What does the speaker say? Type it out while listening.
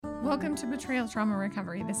Welcome to Betrayal Trauma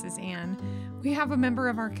Recovery. This is Anne. We have a member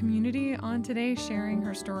of our community on today sharing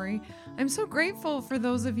her story. I'm so grateful for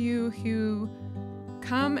those of you who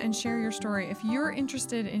come and share your story. If you're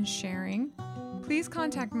interested in sharing, please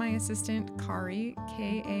contact my assistant, Kari,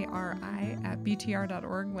 Kari, at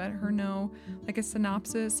btr.org. Let her know like a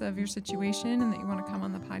synopsis of your situation and that you want to come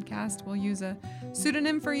on the podcast. We'll use a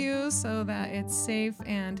pseudonym for you so that it's safe,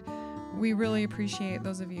 and we really appreciate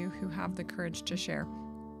those of you who have the courage to share.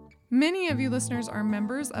 Many of you listeners are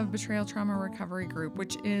members of Betrayal Trauma Recovery Group,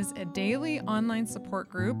 which is a daily online support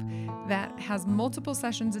group that has multiple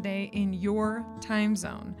sessions a day in your time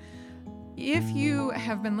zone. If you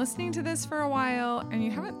have been listening to this for a while and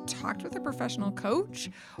you haven't talked with a professional coach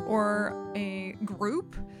or a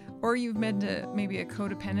group, or you've been to maybe a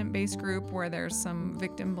codependent-based group where there's some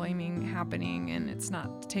victim blaming happening and it's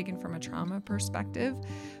not taken from a trauma perspective,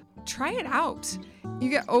 try it out. You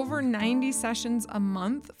get over 90 sessions a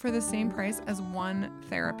month for the same price as one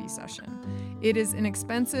therapy session. It is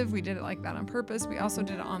inexpensive. We did it like that on purpose. We also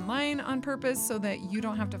did it online on purpose so that you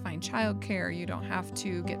don't have to find childcare. You don't have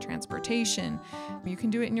to get transportation. You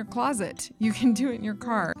can do it in your closet. You can do it in your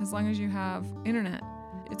car as long as you have internet.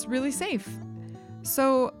 It's really safe.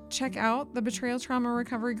 So check out the Betrayal Trauma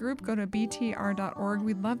Recovery Group. Go to btr.org.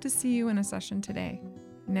 We'd love to see you in a session today.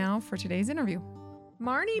 Now for today's interview.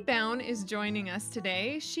 Marnie Bown is joining us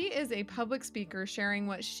today. She is a public speaker sharing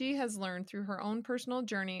what she has learned through her own personal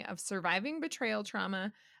journey of surviving betrayal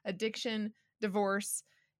trauma, addiction, divorce,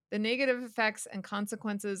 the negative effects and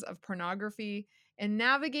consequences of pornography, and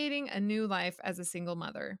navigating a new life as a single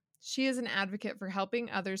mother. She is an advocate for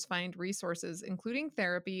helping others find resources, including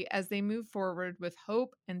therapy, as they move forward with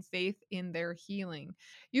hope and faith in their healing.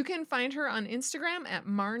 You can find her on Instagram at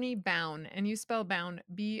Marnie Bown, and you spell Bown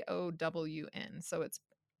B-O-W-N. So it's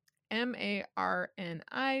M-A-R-N-I-B-O-W-N.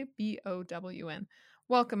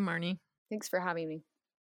 Welcome, Marnie. Thanks for having me.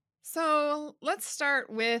 So let's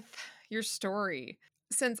start with your story.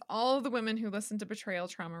 Since all of the women who listen to Betrayal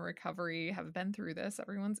Trauma Recovery have been through this,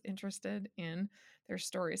 everyone's interested in their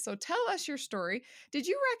story. So tell us your story. Did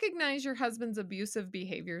you recognize your husband's abusive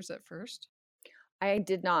behaviors at first? I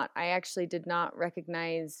did not. I actually did not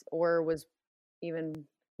recognize or was even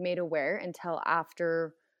made aware until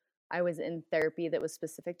after I was in therapy that was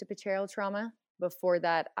specific to betrayal trauma. Before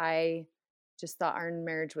that, I just thought our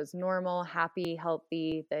marriage was normal, happy,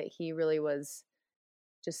 healthy, that he really was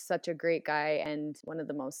just such a great guy and one of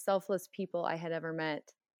the most selfless people I had ever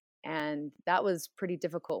met. And that was pretty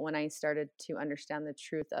difficult when I started to understand the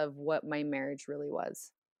truth of what my marriage really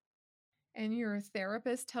was. And your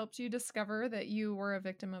therapist helped you discover that you were a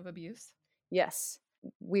victim of abuse? Yes,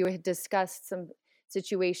 we had discussed some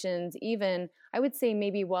situations, even I would say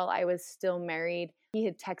maybe while I was still married, he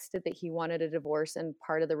had texted that he wanted a divorce. And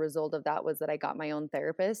part of the result of that was that I got my own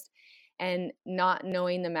therapist. And not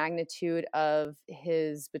knowing the magnitude of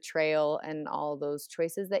his betrayal and all those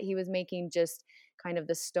choices that he was making, just kind of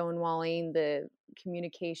the stonewalling, the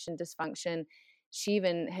communication dysfunction, she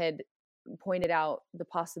even had pointed out the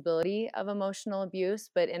possibility of emotional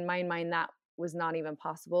abuse. But in my mind, that was not even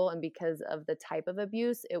possible. And because of the type of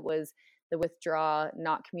abuse, it was the withdraw,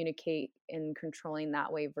 not communicate, and controlling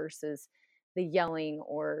that way versus the yelling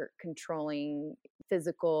or controlling,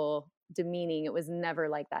 physical demeaning. It was never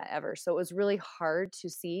like that ever. So it was really hard to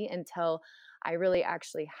see until I really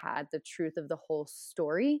actually had the truth of the whole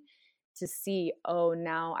story to see, oh,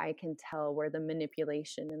 now I can tell where the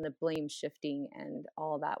manipulation and the blame shifting and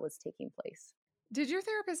all that was taking place. Did your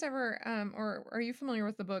therapist ever, or are you familiar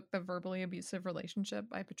with the book, The Verbally Abusive Relationship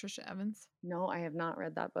by Patricia Evans? No, I have not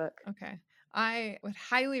read that book. Okay. I would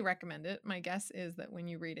highly recommend it. My guess is that when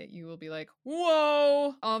you read it, you will be like,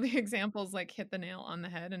 whoa, all the examples like hit the nail on the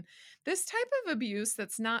head. And this type of abuse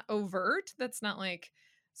that's not overt, that's not like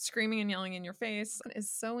screaming and yelling in your face,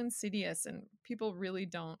 is so insidious, and people really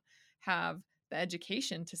don't have the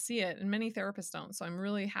education to see it, and many therapists don't. So I'm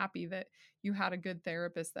really happy that you had a good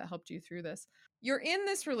therapist that helped you through this. You're in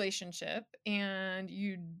this relationship and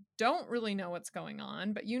you don't really know what's going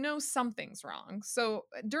on, but you know something's wrong. So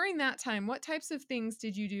during that time, what types of things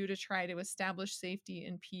did you do to try to establish safety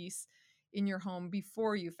and peace in your home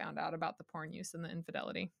before you found out about the porn use and the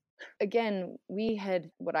infidelity? Again, we had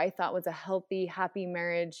what I thought was a healthy, happy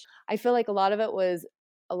marriage. I feel like a lot of it was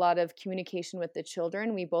a lot of communication with the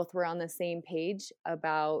children. We both were on the same page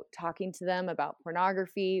about talking to them about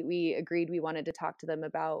pornography. We agreed we wanted to talk to them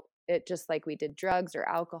about it just like we did drugs or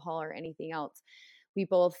alcohol or anything else. We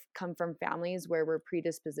both come from families where we're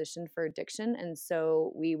predispositioned for addiction. And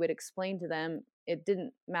so we would explain to them it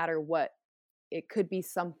didn't matter what, it could be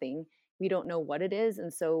something. We don't know what it is.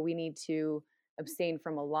 And so we need to abstained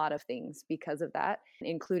from a lot of things because of that,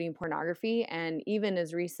 including pornography. And even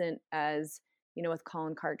as recent as, with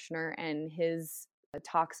Colin Karchner and his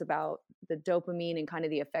talks about the dopamine and kind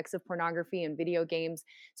of the effects of pornography and video games.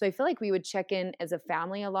 So I feel like we would check in as a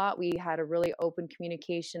family a lot. We had a really open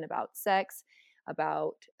communication about sex,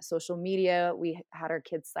 about social media. We had our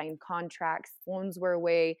kids sign contracts, phones were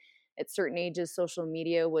away. At certain ages, social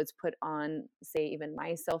media was put on, say, even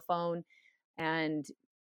my cell phone. And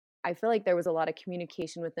I feel like there was a lot of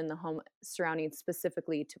communication within the home surrounding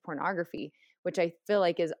specifically to pornography, which I feel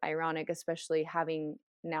like is ironic, especially having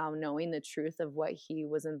now knowing the truth of what he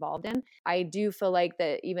was involved in. I do feel like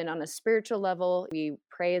that even on a spiritual level, we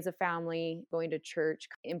pray as a family, going to church,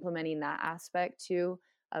 implementing that aspect too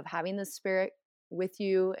of having the spirit with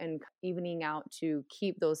you and evening out to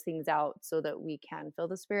keep those things out so that we can feel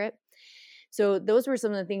the spirit. So those were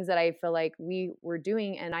some of the things that I feel like we were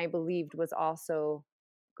doing and I believed was also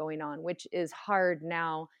going on, which is hard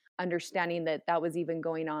now understanding that that was even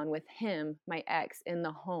going on with him, my ex, in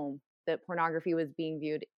the home, that pornography was being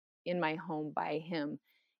viewed in my home by him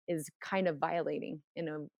is kind of violating in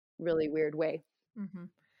a really weird way. Hmm.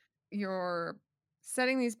 You're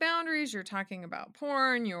setting these boundaries, you're talking about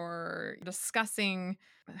porn, you're discussing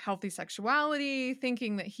healthy sexuality,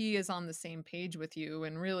 thinking that he is on the same page with you,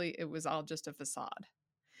 and really it was all just a facade.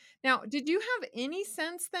 Now, did you have any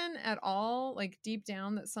sense then at all, like deep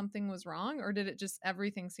down, that something was wrong, or did it just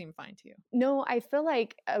everything seem fine to you? No, I feel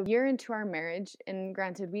like a year into our marriage, and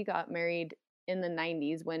granted, we got married in the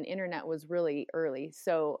 90s when internet was really early.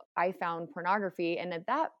 So I found pornography. And at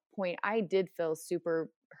that point, I did feel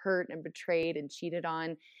super hurt and betrayed and cheated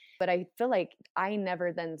on. But I feel like I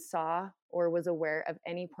never then saw or was aware of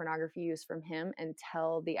any pornography use from him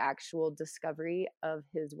until the actual discovery of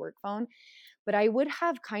his work phone. But I would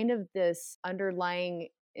have kind of this underlying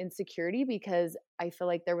insecurity because I feel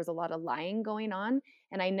like there was a lot of lying going on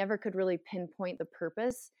and I never could really pinpoint the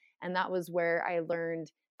purpose. And that was where I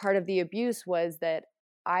learned part of the abuse was that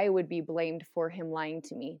I would be blamed for him lying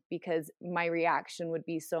to me because my reaction would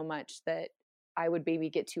be so much that I would maybe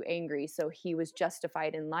get too angry. So he was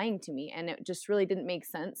justified in lying to me. And it just really didn't make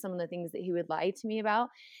sense, some of the things that he would lie to me about.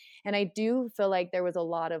 And I do feel like there was a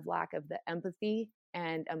lot of lack of the empathy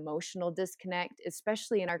and emotional disconnect,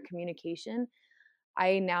 especially in our communication.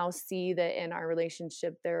 I now see that in our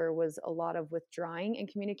relationship, there was a lot of withdrawing in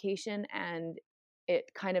communication, and it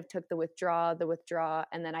kind of took the withdraw,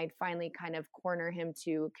 and then I'd finally kind of corner him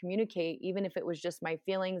to communicate, even if it was just my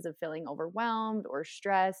feelings of feeling overwhelmed or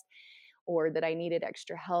stressed or that I needed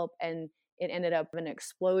extra help. And it ended up an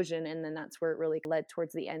explosion. And then that's where it really led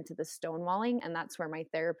towards the end to the stonewalling. And that's where my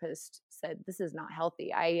therapist said, this is not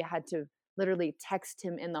healthy. I had to literally text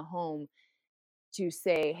him in the home to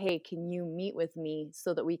say, hey, can you meet with me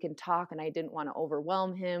so that we can talk? And I didn't want to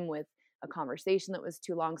overwhelm him with a conversation that was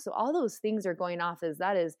too long. So all those things are going off as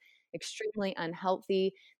that is extremely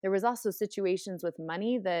unhealthy. There was also situations with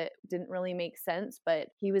money that didn't really make sense, but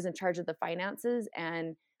he was in charge of the finances.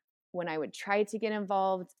 And when I would try to get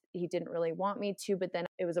involved, he didn't really want me to, but then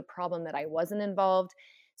it was a problem that I wasn't involved.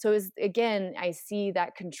 So it was, again, I see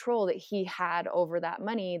that control that he had over that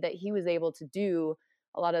money that he was able to do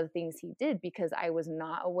a lot of the things he did because I was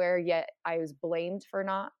not aware, yet I was blamed for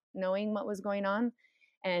not knowing what was going on.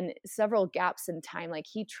 And several gaps in time, like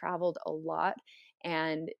he traveled a lot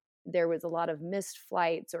and there was a lot of missed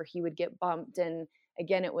flights or he would get bumped. And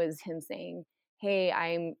again, it was him saying, hey,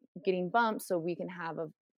 I'm getting bumped so we can have a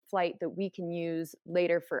flight that we can use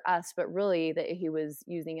later for us, but really that he was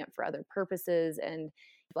using it for other purposes and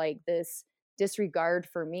like this disregard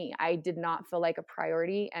for me. I did not feel like a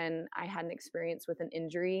priority and I had an experience with an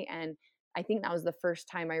injury. And I think that was the first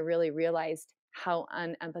time I really realized how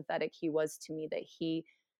unempathetic he was to me, that he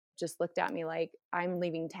just looked at me like I'm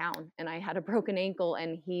leaving town and I had a broken ankle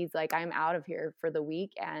and he's like, I'm out of here for the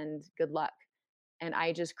week and good luck. And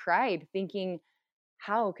I just cried thinking,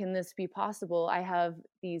 how can this be possible? I have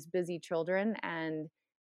these busy children and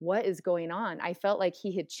what is going on? I felt like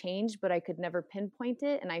he had changed, but I could never pinpoint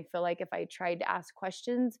it. And I feel like if I tried to ask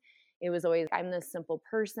questions, it was always, I'm this simple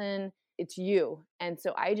person, it's you. And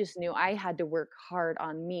so I just knew I had to work hard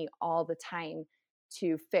on me all the time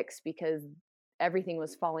to fix because everything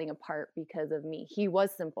was falling apart because of me. He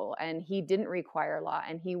was simple and he didn't require a lot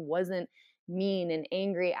and he wasn't mean and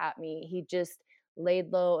angry at me. He just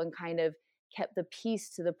laid low and kind of kept the peace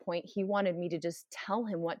to the point he wanted me to just tell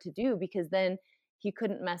him what to do because then he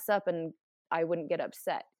couldn't mess up and I wouldn't get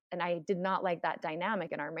upset. And I did not like that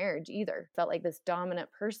dynamic in our marriage either. Felt like this dominant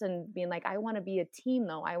person being like, I want to be a team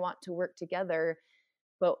though. I want to work together.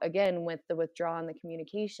 But again, with the withdrawal and the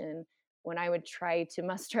communication, when I would try to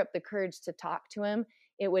muster up the courage to talk to him,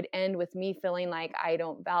 it would end with me feeling like I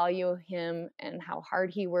don't value him and how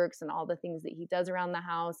hard he works and all the things that he does around the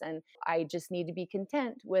house. And I just need to be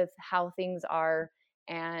content with how things are.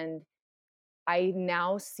 And I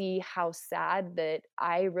now see how sad that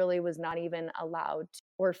I really was not even allowed to,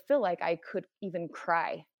 or feel like I could even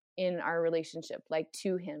cry in our relationship, like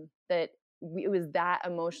to him, that it was that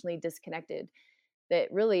emotionally disconnected, that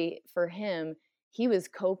really for him, he was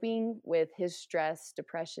coping with his stress,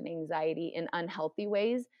 depression, anxiety in unhealthy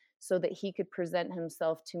ways so that he could present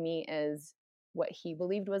himself to me as what he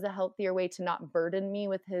believed was a healthier way to not burden me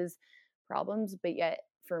with his problems. But yet,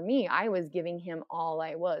 for me, I was giving him all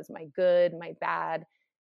I was, my good, my bad,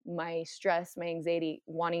 my stress, my anxiety,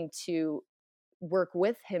 wanting to work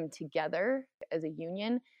with him together as a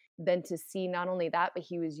union. Then to see not only that, but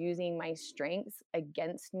he was using my strengths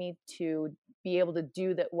against me to be able to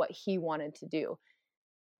do that what he wanted to do.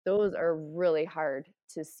 Those are really hard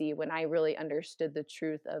to see when I really understood the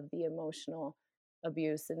truth of the emotional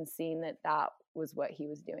abuse and seeing that that was what he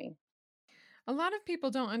was doing. A lot of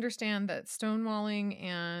people don't understand that stonewalling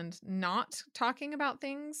and not talking about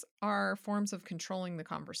things are forms of controlling the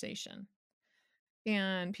conversation.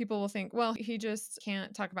 And people will think, well, he just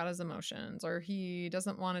can't talk about his emotions, or he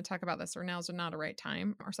doesn't want to talk about this, or now's not a right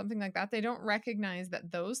time, or something like that. They don't recognize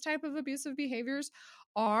that those type of abusive behaviors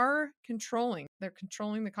are controlling. They're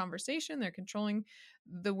controlling the conversation. They're controlling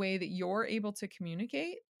the way that you're able to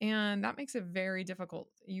communicate. And that makes it very difficult.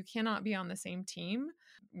 You cannot be on the same team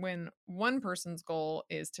when one person's goal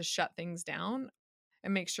is to shut things down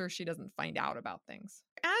and make sure she doesn't find out about things.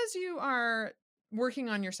 As you are working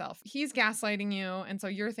on yourself, he's gaslighting you. And so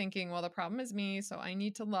you're thinking, well, the problem is me. So I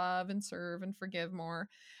need to love and serve and forgive more.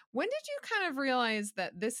 When did you kind of realize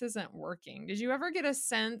that this isn't working? Did you ever get a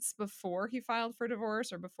sense before he filed for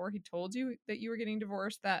divorce or before he told you that you were getting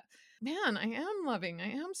divorced that, man, I am loving, I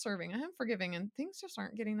am serving, I am forgiving, and things just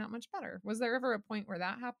aren't getting that much better? Was there ever a point where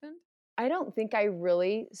that happened? I don't think I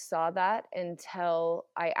really saw that until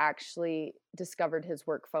I actually discovered his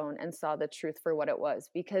work phone and saw the truth for what it was.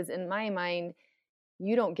 Because in my mind,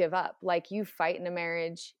 you don't give up. Like, you fight in a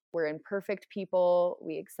marriage. We're imperfect people.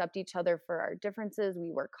 We accept each other for our differences. We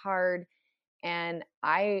work hard. And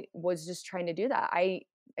I was just trying to do that. I,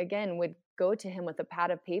 again, would go to him with a pad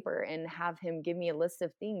of paper and have him give me a list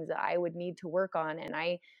of things that I would need to work on. And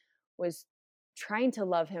I was trying to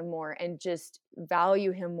love him more and just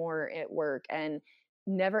value him more at work and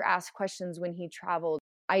never ask questions when he traveled.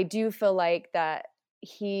 I do feel like that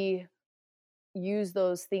he use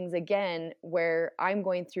those things again where I'm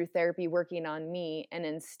going through therapy working on me, and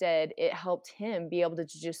instead it helped him be able to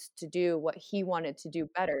just to do what he wanted to do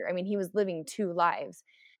better. I mean, he was living two lives.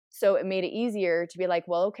 So it made it easier to be like,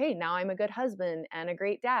 well, okay, now I'm a good husband and a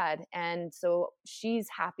great dad. And so she's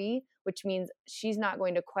happy, which means she's not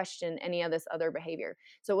going to question any of this other behavior.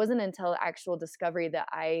 So it wasn't until actual discovery that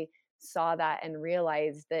I saw that and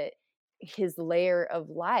realized that his layer of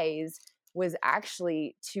lies was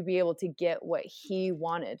actually to be able to get what he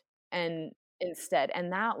wanted and instead,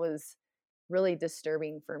 and that was really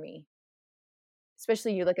disturbing for me.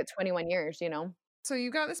 Especially you look at 21 years, you know? So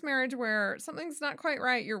you got this marriage where something's not quite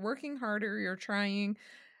right. You're working harder, you're trying.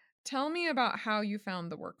 Tell me about how you found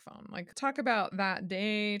the work phone. Like, talk about that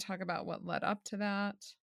day, talk about what led up to that.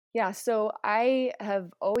 Yeah, so I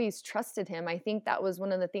have always trusted him. I think that was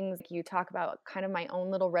one of the things you talk about, kind of my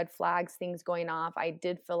own little red flags, things going off. I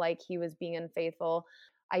did feel like he was being unfaithful.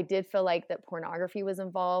 I did feel like that pornography was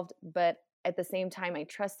involved, but at the same time, I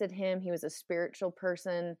trusted him. He was a spiritual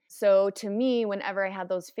person. So to me, whenever I had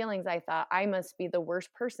those feelings, I thought I must be the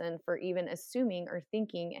worst person for even assuming or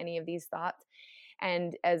thinking any of these thoughts.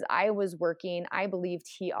 And as I was working, I believed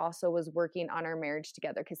he also was working on our marriage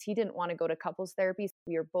together because he didn't want to go to couples therapy.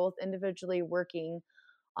 We were both individually working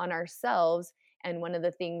on ourselves. And one of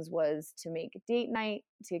the things was to make date night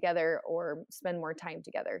together or spend more time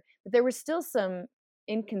together. But there were still some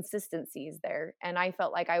inconsistencies there. And I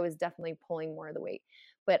felt like I was definitely pulling more of the weight.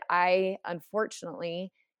 But I,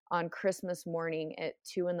 unfortunately, on Christmas morning at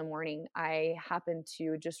 2 in the morning, I happened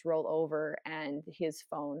to just roll over and his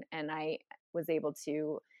phone, and I was able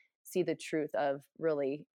to see the truth of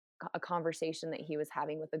really a conversation that he was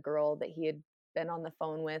having with a girl that he had been on the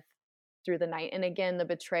phone with through the night. And again, the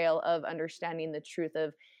betrayal of understanding the truth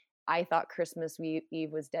of, I thought Christmas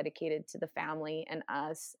Eve was dedicated to the family and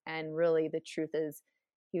us. And really, the truth is,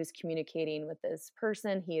 he was communicating with this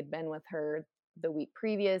person. He had been with her the week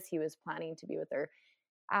previous. He was planning to be with her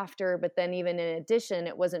after. But then, even in addition,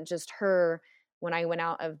 it wasn't just her. When I went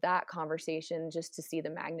out of that conversation, just to see the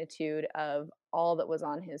magnitude of all that was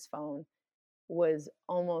on his phone was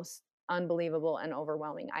almost unbelievable and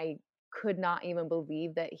overwhelming. I could not even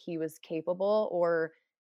believe that he was capable or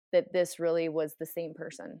that this really was the same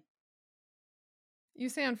person. You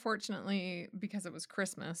say unfortunately because it was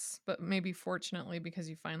Christmas, but maybe fortunately because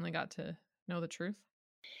you finally got to know the truth?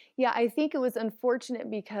 Yeah, I think it was unfortunate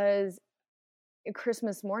because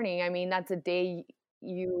Christmas morning, I mean, that's a day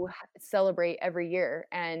you celebrate every year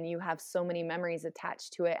and you have so many memories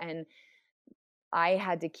attached to it. And I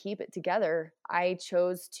had to keep it together. I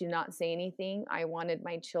chose to not say anything. I wanted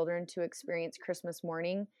my children to experience Christmas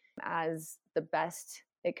morning as the best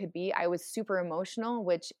it could be. I was super emotional,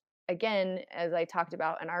 which, again, as I talked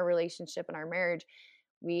about in our relationship and our marriage,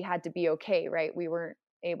 we had to be okay, right? We weren't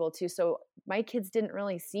able to. So my kids didn't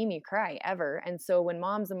really see me cry ever. And so when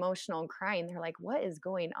mom's emotional and crying, they're like, what is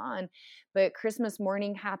going on? But Christmas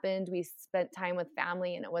morning happened. We spent time with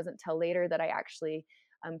family, and it wasn't till later that I actually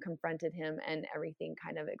confronted him, and everything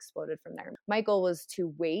kind of exploded from there. My goal was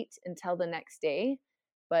to wait until the next day,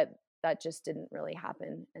 but that just didn't really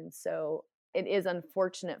happen. And so it is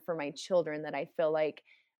unfortunate for my children that I feel like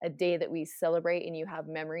a day that we celebrate and you have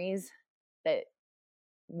memories that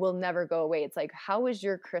will never go away. It's like, "How was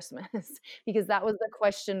your Christmas?" Because that was the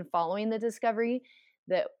question following the discovery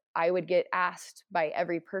that I would get asked by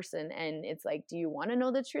every person, and it's like, "Do you wanna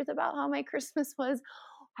know the truth about how my Christmas was?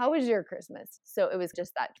 How was your Christmas?" So it was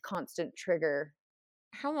just that constant trigger.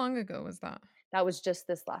 How long ago was that? That was just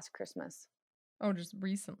this last Christmas. Oh, just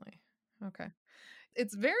recently. Okay.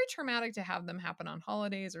 It's very traumatic to have them happen on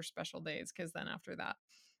holidays or special days because then after that,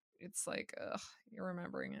 it's like, ugh, you're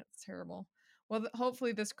remembering it. It's terrible. Well,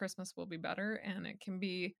 hopefully this Christmas will be better and it can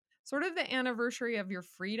be sort of the anniversary of your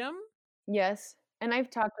freedom. Yes, and I've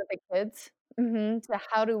talked with the kids, to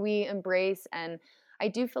how do we embrace, and I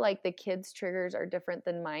do feel like the kids' triggers are different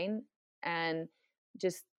than mine, and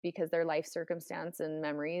just because their life circumstance and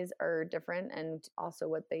memories are different and also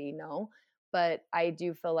what they know, but I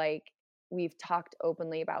do feel like we've talked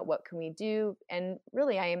openly about what can we do, and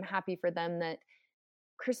really I am happy for them that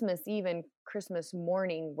Christmas Eve and Christmas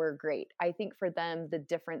morning were great. I think for them, the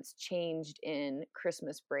difference changed in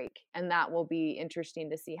Christmas break, and that will be interesting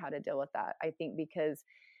to see how to deal with that. I think because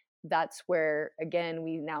that's where, again,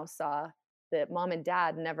 we now saw that mom and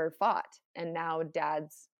dad never fought, and now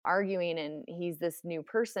dad's arguing, and he's this new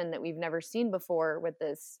person that we've never seen before with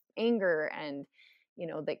this anger and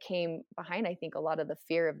that came behind, I think, a lot of the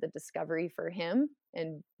fear of the discovery for him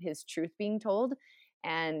and his truth being told.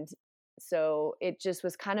 And so it just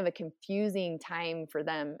was kind of a confusing time for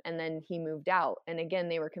them. And then he moved out. And again,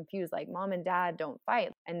 they were confused, like, mom and dad don't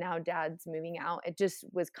fight. And now dad's moving out. It just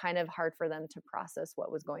was kind of hard for them to process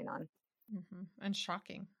what was going on. And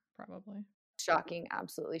shocking, probably. Shocking,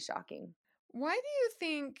 absolutely shocking. Why do you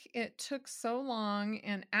think it took so long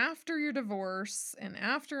and after your divorce and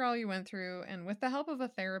after all you went through and with the help of a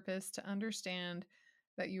therapist to understand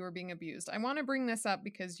that you were being abused? I want to bring this up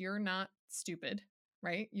because you're not stupid,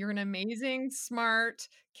 right? You're an amazing, smart,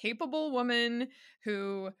 capable woman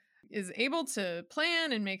who is able to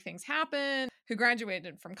plan and make things happen, who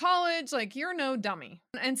graduated from college. Like, you're no dummy.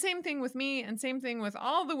 And same thing with me, and same thing with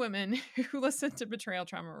all the women who listen to Betrayal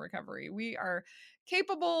Trauma Recovery. We are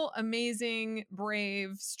capable, amazing,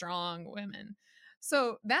 brave, strong women.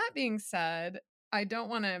 So, that being said, I don't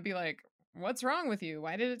want to be like, what's wrong with you?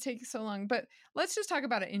 Why did it take so long? But let's just talk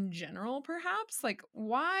about it in general, perhaps. Like,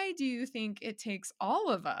 why do you think it takes all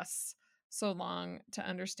of us so long to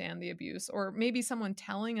understand the abuse, or maybe someone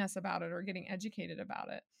telling us about it or getting educated about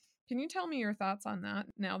it? Can you tell me your thoughts on that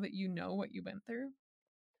now that you know what you went through?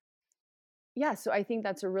 Yeah, so I think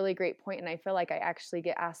that's a really great point, and I feel like I actually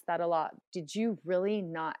get asked that a lot. Did you really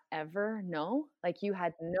not ever know? Like, you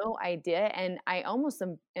had no idea? And I almost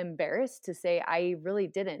am embarrassed to say I really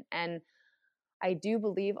didn't. And I do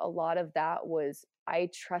believe a lot of that was I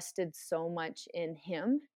trusted so much in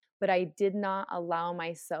him, but I did not allow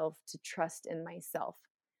myself to trust in myself.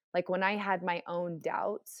 Like, when I had my own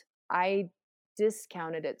doubts, I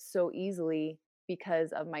discounted it so easily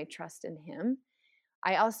because of my trust in him.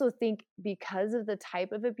 I also think because of the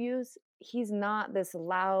type of abuse, he's not this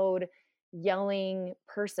loud, yelling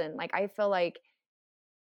person. Like, I feel like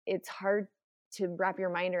it's hard to wrap your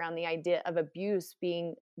mind around the idea of abuse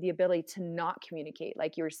being the ability to not communicate.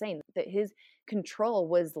 Like you were saying, that his control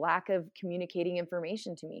was lack of communicating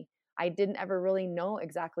information to me. I didn't ever really know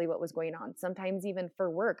exactly what was going on. Sometimes, even for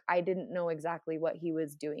work, I didn't know exactly what he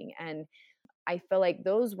was doing. And I feel like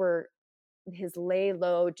those were his lay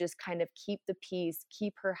low, just kind of keep the peace,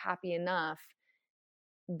 keep her happy enough,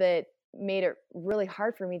 that made it really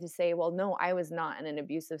hard for me to say, well, no, I was not in an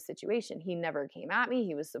abusive situation. He never came at me.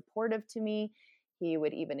 He was supportive to me. He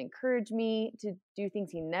would even encourage me to do things.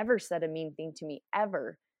 He never said a mean thing to me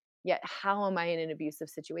ever. Yet, how am I in an abusive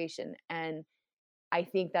situation? And I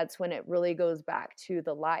think that's when it really goes back to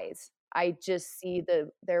the lies. I just see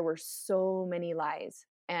there were so many lies,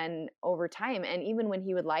 and over time, and even when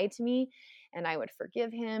he would lie to me and I would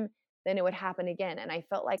forgive him, then it would happen again, and I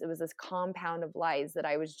felt like it was this compound of lies that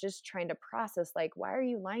I was just trying to process, like, "Why are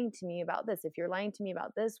you lying to me about this? If you're lying to me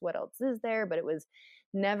about this, what else is there?" But it was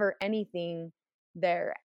never anything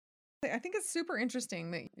there. I think it's super interesting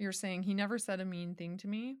that you're saying he never said a mean thing to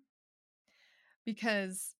me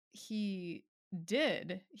because he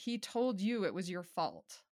did. He told you it was your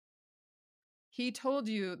fault. He told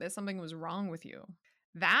you that something was wrong with you.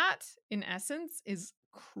 That, in essence, is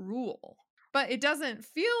cruel. But it doesn't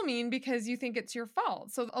feel mean because you think it's your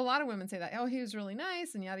fault. So a lot of women say that, oh, he was really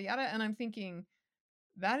nice and yada yada. And I'm thinking,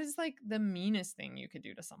 that is like the meanest thing you could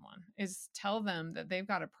do to someone is tell them that they've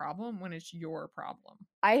got a problem when it's your problem.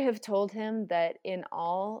 I have told him that in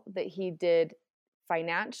all that he did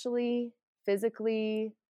financially,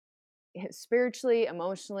 physically, spiritually,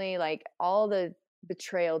 emotionally, like all the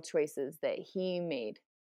betrayal choices that he made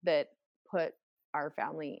that put our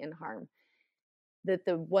family in harm, that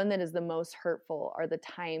the one that is the most hurtful are the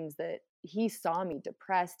times that he saw me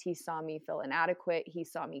depressed, he saw me feel inadequate, he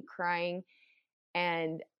saw me crying,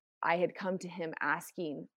 and I had come to him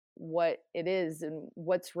asking what it is and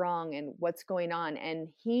what's wrong and what's going on, and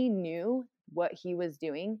he knew what he was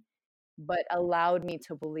doing, but allowed me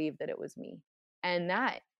to believe that it was me. And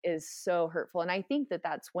that is so hurtful. And I think that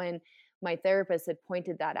that's when my therapist had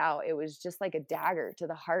pointed that out. It was just like a dagger to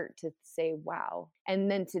the heart to say, wow.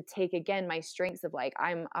 And then to take again my strengths of like,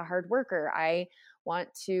 I'm a hard worker. I want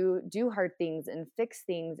to do hard things and fix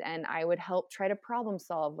things. And I would help try to problem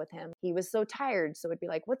solve with him. He was so tired. So it'd be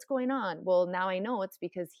like, what's going on? Well, now I know it's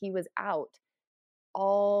because he was out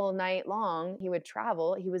all night long. He would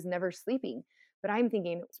travel. He was never sleeping. But I'm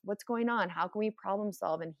thinking, what's going on? How can we problem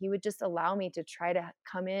solve? And he would just allow me to try to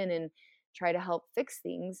come in and try to help fix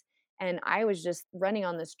things. And I was just running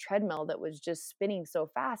on this treadmill that was just spinning so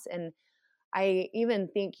fast. And I even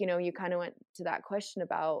think, you kind of went to that question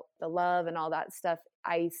about the love and all that stuff.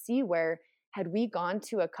 I see where had we gone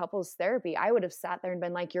to a couples therapy, I would have sat there and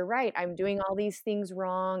been like, you're right. I'm doing all these things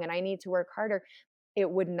wrong and I need to work harder. It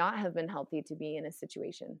would not have been healthy to be in a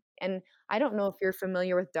situation. And I don't know if you're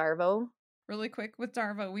familiar with Darvo. Really quick with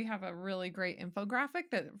Darvo, we have a really great infographic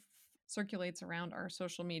that circulates around our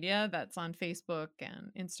social media that's on Facebook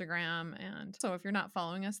and Instagram. And so if you're not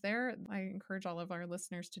following us there, I encourage all of our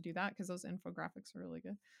listeners to do that because those infographics are really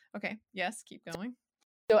good. Okay. Yes. Keep going.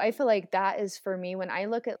 So I feel like that is for me when I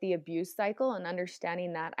look at the abuse cycle and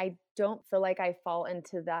understanding that I don't feel like I fall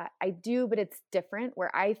into that. I do, but it's different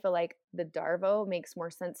where I feel like the Darvo makes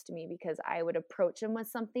more sense to me because I would approach him with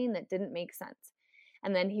something that didn't make sense.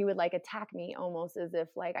 And then he would like attack me almost as if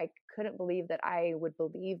like I couldn't believe that I would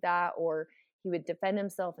believe that, or he would defend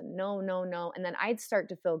himself and no, no, no. And then I'd start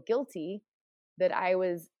to feel guilty that I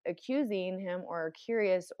was accusing him or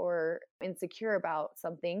curious or insecure about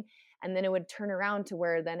something. And then it would turn around to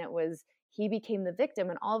where then it was he became the victim.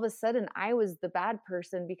 And all of a sudden, I was the bad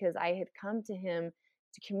person because I had come to him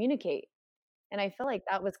to communicate. And I feel like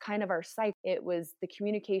that was kind of our cycle. It was the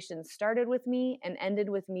communication started with me and ended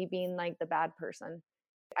with me being like the bad person.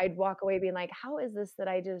 I'd walk away being like, how is this that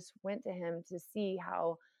I just went to him to see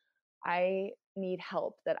how I need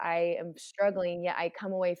help, that I am struggling, yet I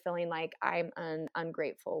come away feeling like I'm an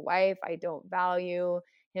ungrateful wife. I don't value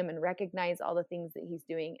him and recognize all the things that he's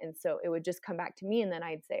doing. And so it would just come back to me. And then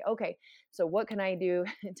I'd say, okay, so what can I do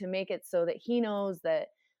to make it so that he knows that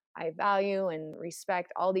I value and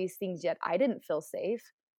respect all these things? Yet I didn't feel safe.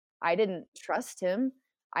 I didn't trust him.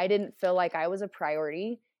 I didn't feel like I was a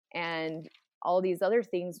priority. And all these other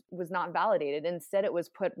things was not validated. Instead, it was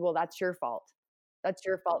put, well, that's your fault. That's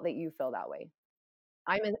your fault that you feel that way.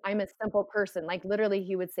 I'm a simple person. Like literally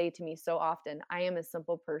he would say to me so often, I am a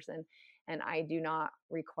simple person and I do not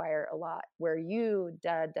require a lot. Where you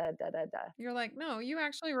da da da da da. You're like, no, you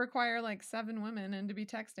actually require like 7 women and to be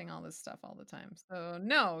texting all this stuff all the time. So,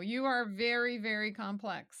 no, you are very, very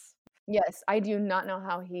complex. Yes, I do not know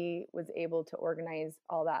how he was able to organize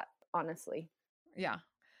all that, honestly. Yeah.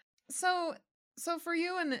 So, so for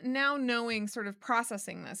you and now knowing sort of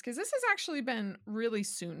processing this, because this has actually been really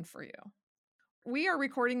soon for you. We are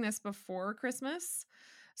recording this before Christmas.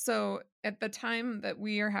 So at the time that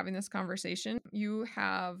we are having this conversation, you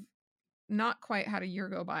have not quite had a year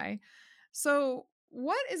go by. So,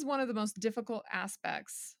 what is one of the most difficult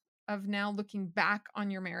aspects of now looking back on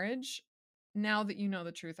your marriage now that you know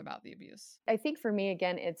the truth about the abuse? I think for me,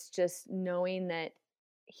 again, it's just knowing that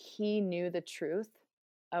he knew the truth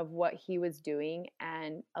of what he was doing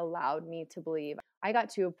and allowed me to believe. I got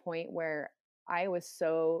to a point where I was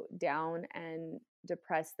so down and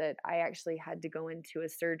depressed that I actually had to go into a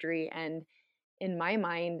surgery. And in my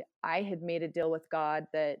mind, I had made a deal with God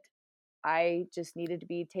that I just needed to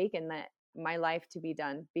be taken, that my life to be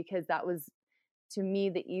done, because that was to me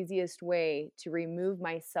the easiest way to remove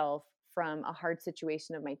myself from a hard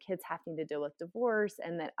situation of my kids having to deal with divorce,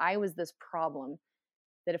 and that I was this problem,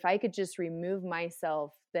 that if I could just remove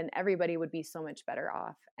myself, then everybody would be so much better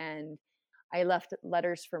off. And I left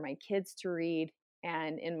letters for my kids to read.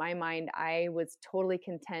 And in my mind, I was totally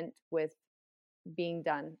content with being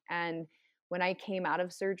done. And when I came out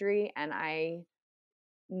of surgery and I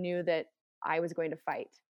knew that I was going to fight,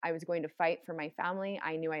 I was going to fight for my family.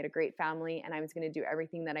 I knew I had a great family and I was going to do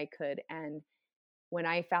everything that I could. And when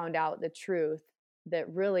I found out the truth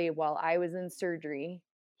that really, while I was in surgery,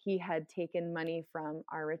 he had taken money from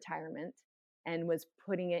our retirement and was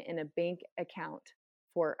putting it in a bank account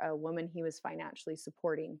for a woman he was financially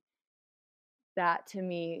supporting, that to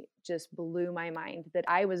me just blew my mind, that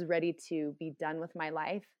I was ready to be done with my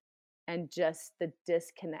life. And just the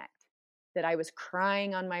disconnect, that I was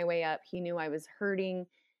crying on my way up. He knew I was hurting,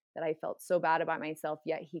 that I felt so bad about myself,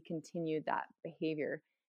 yet he continued that behavior.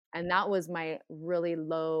 And that was my really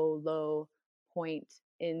low point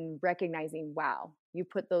in recognizing, wow, you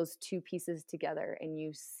put those two pieces together and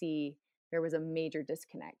you see there was a major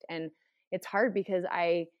disconnect. And it's hard because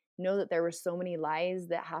I know that there were so many lies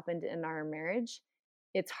that happened in our marriage.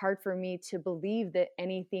 It's hard for me to believe that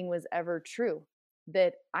anything was ever true,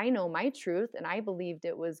 that I know my truth and I believed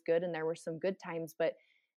it was good and there were some good times, but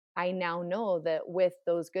I now know that with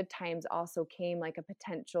those good times also came like a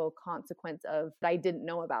potential consequence of that I didn't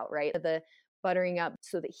know about, right? The buttering up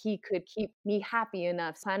so that he could keep me happy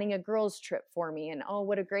enough, planning a girls' trip for me, and oh,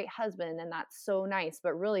 what a great husband. And that's so nice.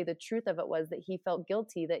 But really, the truth of it was that he felt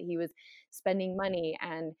guilty that he was spending money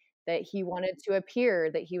and that he wanted to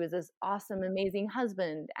appear that he was this awesome, amazing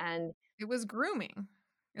husband. And It was grooming,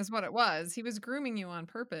 is what it was. He was grooming you on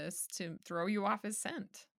purpose to throw you off his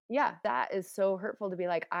scent. yeah, that is so hurtful to be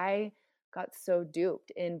like, I got so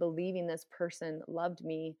duped in believing this person loved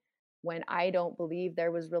me when I don't believe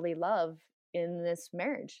there was really love in this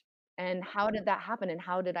marriage. And how did that happen? And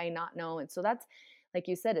how did I not know? And so that's, like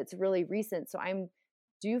you said, it's really recent. So I'm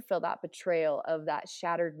do feel that betrayal of that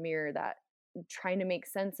shattered mirror, that trying to make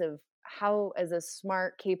sense of how, as a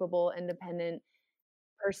smart, capable, independent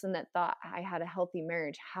person that thought I had a healthy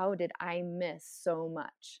marriage, how did I miss so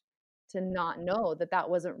much to not know that that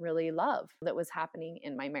wasn't really love that was happening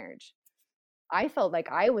in my marriage? I felt like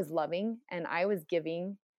I was loving and I was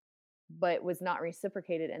giving, but was not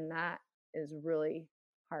reciprocated. And that is really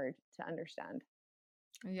hard to understand.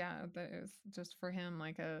 Yeah, that is just for him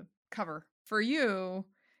like a cover. For you,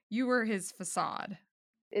 you were his facade.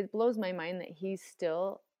 It blows my mind that he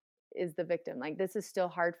still is the victim. Like, this is still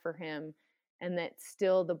hard for him. And that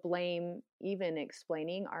still the blame, even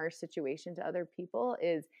explaining our situation to other people,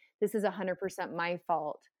 is this is 100% my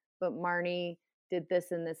fault. But Marnie did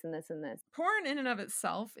this and this and this and this. Porn in and of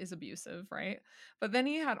itself is abusive, right? But then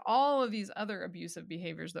he had all of these other abusive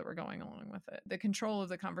behaviors that were going along with it. The control of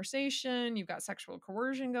the conversation, you've got sexual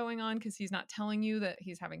coercion going on because he's not telling you that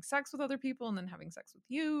he's having sex with other people and then having sex with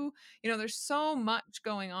you. You know, there's so much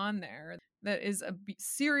going on there that is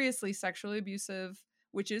seriously sexually abusive,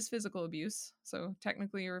 which is physical abuse. So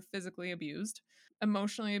technically you're physically abused,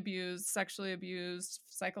 emotionally abused, sexually abused,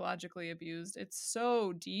 psychologically abused. It's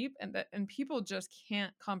so deep, and people just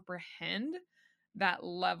can't comprehend that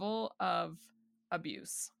level of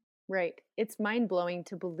abuse. Right. It's mind blowing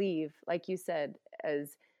to believe, like you said,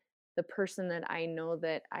 as the person that I know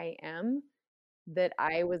that I am, that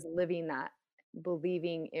I was living that,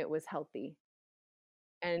 believing it was healthy.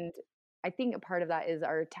 And I think a part of that is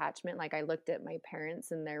our attachment. Like, I looked at my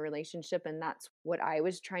parents and their relationship, and that's what I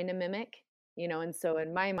was trying to mimic, you know. And so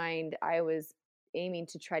in my mind, I was aiming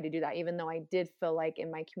to try to do that, even though I did feel like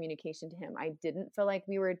in my communication to him, I didn't feel like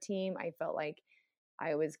we were a team. I felt like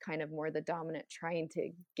I was kind of more the dominant, trying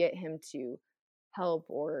to get him to help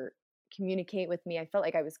or communicate with me. I felt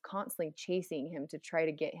like I was constantly chasing him to try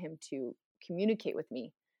to get him to communicate with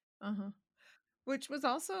me. Uh-huh. Which was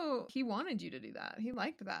also, he wanted you to do that. He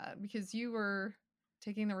liked that because you were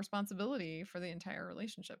taking the responsibility for the entire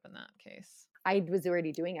relationship in that case. I was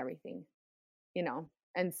already doing everything, you know,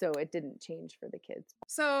 and so it didn't change for the kids.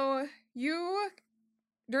 So you,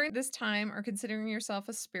 during this time, are considering yourself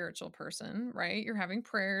a spiritual person, right? You're having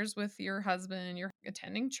prayers with your husband, you're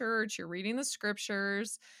attending church, you're reading the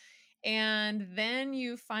scriptures, and then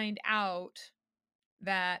you find out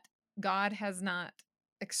that God has not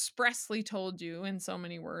expressly told you in so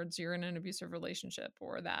many words you're in an abusive relationship,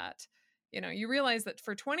 or that, you know, you realize that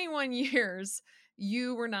for 21 years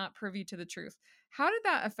you were not privy to the truth. How did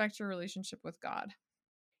that affect your relationship with God?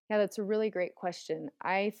 Yeah, that's a really great question.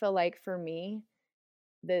 I feel like for me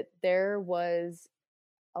that there was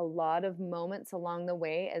a lot of moments along the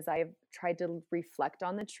way as I've tried to reflect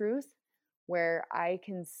on the truth where I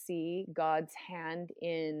can see God's hand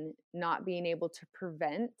in not being able to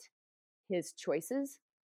prevent his choices,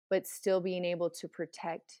 but still being able to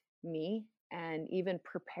protect me and even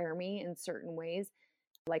prepare me in certain ways.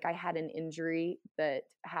 Like I had an injury that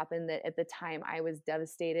happened that at the time I was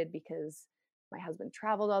devastated because my husband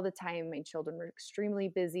traveled all the time, my children were extremely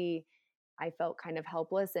busy. I felt kind of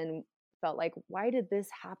helpless and felt like, why did this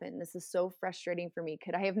happen? This is so frustrating for me.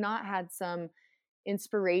 Could I have not had some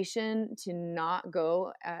inspiration to not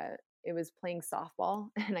go? It was playing softball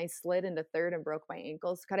and I slid into third and broke my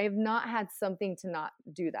ankles. Could I have not had something to not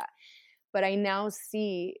do that? But I now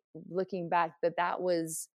see, looking back, that that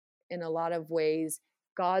was in a lot of ways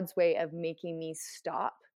God's way of making me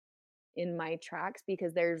stop in my tracks,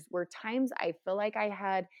 because there's were times I feel like I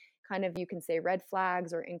had kind of, you can say, red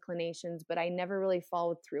flags or inclinations, but I never really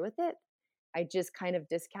followed through with it. I just kind of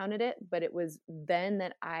discounted it. But it was then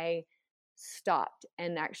that I stopped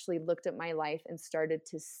and actually looked at my life and started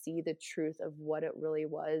to see the truth of what it really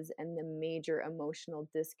was and the major emotional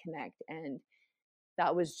disconnect. And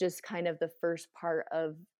that was just kind of the first part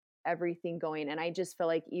of everything going. And I just feel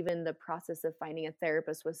like even the process of finding a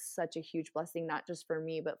therapist was such a huge blessing, not just for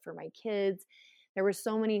me, but for my kids. There were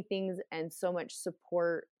so many things and so much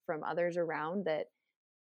support from others around that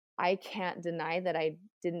I can't deny that I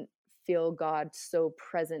didn't feel God so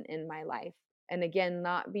present in my life. And again,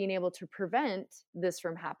 not being able to prevent this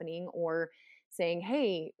from happening or saying,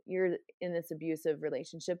 hey, you're in this abusive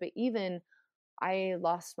relationship, but even I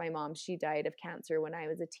lost my mom. She died of cancer when I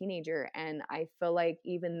was a teenager. And I feel like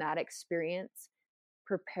even that experience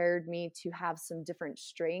prepared me to have some different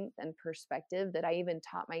strength and perspective that I even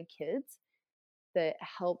taught my kids, that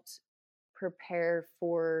helped prepare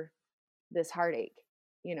for this heartache,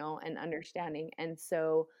 and understanding. And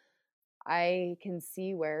so I can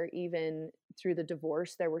see where even through the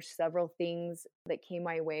divorce, there were several things that came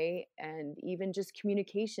my way, and even just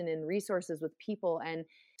communication and resources with people, and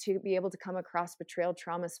to be able to come across betrayal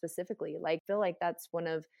trauma specifically. Like, I feel like that's one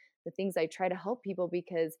of the things I try to help people,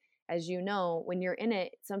 because as you know, when you're in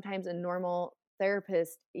it, sometimes a normal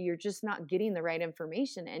therapist, you're just not getting the right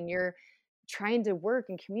information and you're trying to work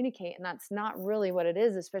and communicate. And that's not really what it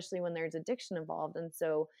is, especially when there's addiction involved. And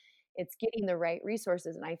so it's getting the right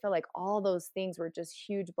resources. And I feel like all those things were just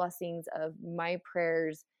huge blessings of my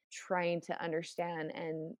prayers, trying to understand,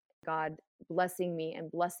 and God blessing me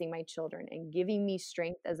and blessing my children and giving me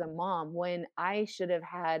strength as a mom when I should have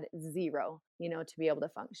had zero, to be able to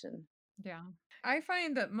function. Yeah. I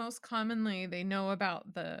find that most commonly they know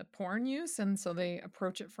about the porn use, and so they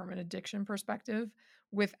approach it from an addiction perspective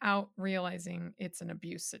without realizing it's an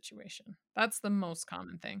abuse situation. That's the most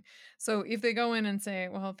common thing. So if they go in and say,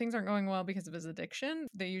 well, things aren't going well because of his addiction,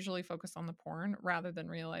 they usually focus on the porn rather than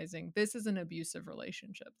realizing this is an abusive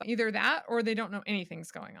relationship. Either that or they don't know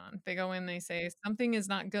anything's going on. They go in, they say something is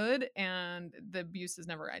not good, and the abuse is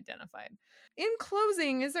never identified. In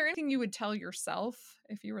closing, is there anything you would tell yourself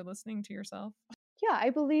if you were listening to yourself? Yeah, I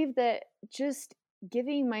believe that just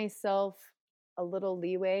giving myself a little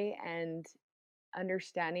leeway and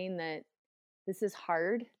understanding that this is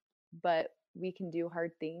hard, but we can do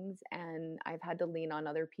hard things. And I've had to lean on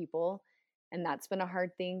other people. And that's been a hard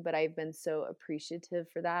thing, but I've been so appreciative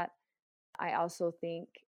for that. I also think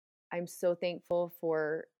I'm so thankful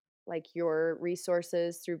for like your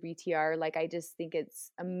resources through BTR. Like, I just think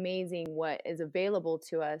it's amazing what is available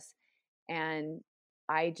to us. And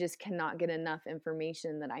I just cannot get enough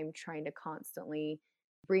information that I'm trying to constantly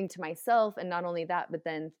bring to myself. And not only that, but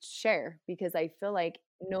then share, because I feel like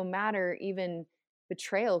no matter, even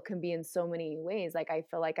betrayal can be in so many ways. Like, I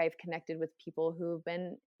feel like I've connected with people who've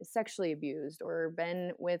been sexually abused or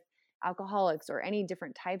been with alcoholics or any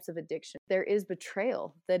different types of addiction. There is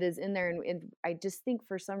betrayal that is in there. And I just think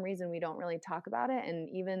for some reason we don't really talk about it. And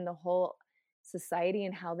even the whole society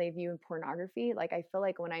and how they view pornography. Like, I feel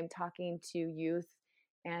like when I'm talking to youth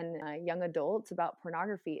and young adults about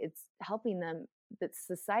pornography, it's helping them, that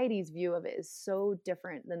society's view of it is so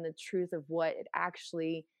different than the truth of what it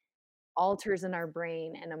actually alters in our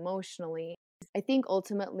brain and emotionally. I think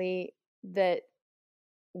ultimately that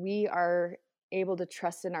we are able to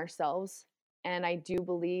trust in ourselves. And I do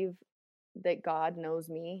believe that God knows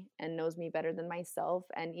me and knows me better than myself.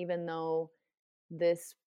 And even though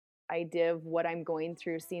this idea of what I'm going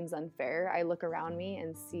through seems unfair, I look around me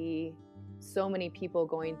and see so many people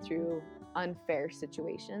going through unfair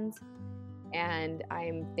situations. And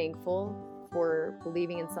I'm thankful for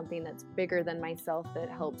believing in something that's bigger than myself, that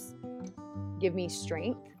helps give me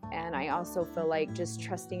strength. And I also feel like just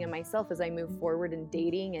trusting in myself as I move forward in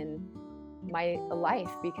dating and my life,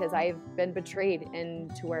 because I've been betrayed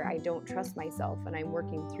into where I don't trust myself, and I'm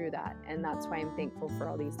working through that. And that's why I'm thankful for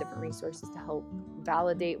all these different resources to help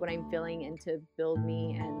validate what I'm feeling and to build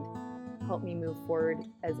me and help me move forward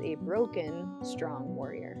as a broken, strong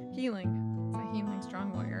warrior. Healing. It's a healing,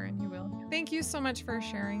 strong warrior, and you will. Thank you so much for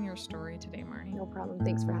sharing your story today, Marnie. No problem.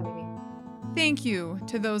 Thanks for having me. Thank you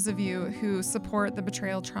to those of you who support the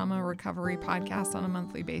Betrayal Trauma Recovery podcast on a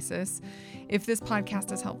monthly basis. If this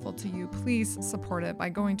podcast is helpful to you, please support it by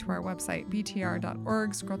going to our website,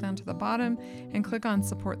 btr.org, scroll down to the bottom, and click on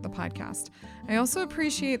Support the Podcast. I also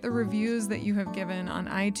appreciate the reviews that you have given on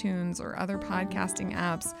iTunes or other podcasting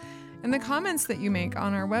apps, and the comments that you make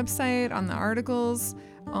on our website, on the articles,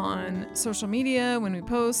 on social media when we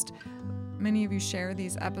post. Many of you share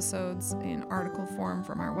these episodes in article form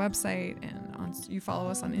from our website, and you follow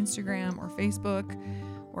us on Instagram or Facebook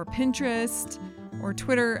or Pinterest or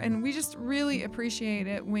Twitter, and we just really appreciate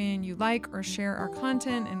it when you like or share our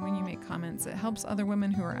content and when you make comments. It helps other women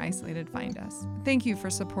who are isolated find us. Thank you for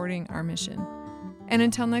supporting our mission. And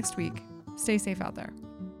until next week, stay safe out there.